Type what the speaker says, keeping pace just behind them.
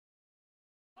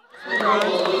bronze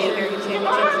at the Pan American Championships.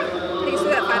 I think you see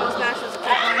that finals match was a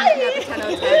quick one. You got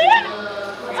the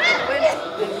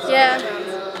 10-0-10. Yeah.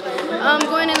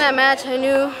 Going in that match, I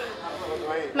knew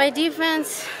my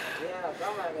defense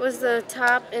was the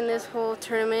top in this whole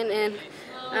tournament, and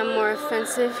I'm a more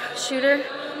offensive shooter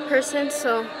person.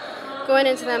 So going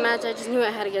into that match, I just knew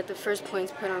I had to get the first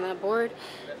points put on that board,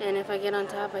 and if I get on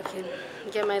top, I can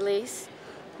get my lace,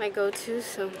 my go-to.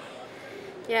 So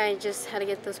yeah, I just had to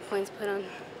get those points put on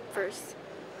first.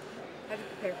 How did you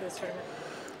prepare for this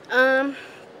tournament?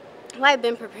 Well, I've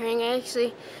been preparing. I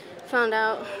actually found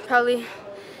out probably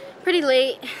pretty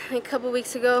late, a couple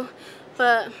weeks ago,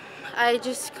 but I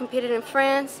just competed in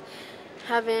France.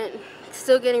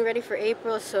 Still getting ready for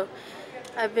April, so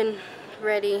I've been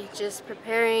ready, just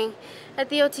preparing. At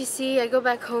the OTC, I go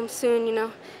back home soon, you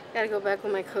know, gotta go back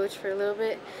with my coach for a little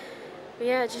bit. But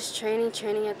yeah, just training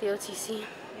at the OTC. Yeah,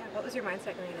 what was your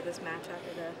mindset going into this match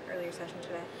after the earlier session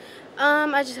today?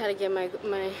 I just had to get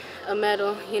a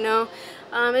medal, you know.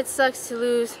 It sucks to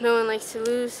lose. No one likes to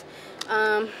lose.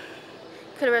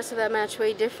 Could have wrestled that match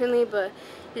way differently, but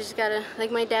you just gotta,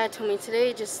 like my dad told me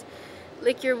today, just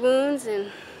lick your wounds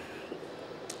and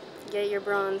get your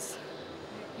bronze.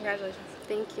 Congratulations.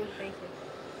 Thank you. Thank you.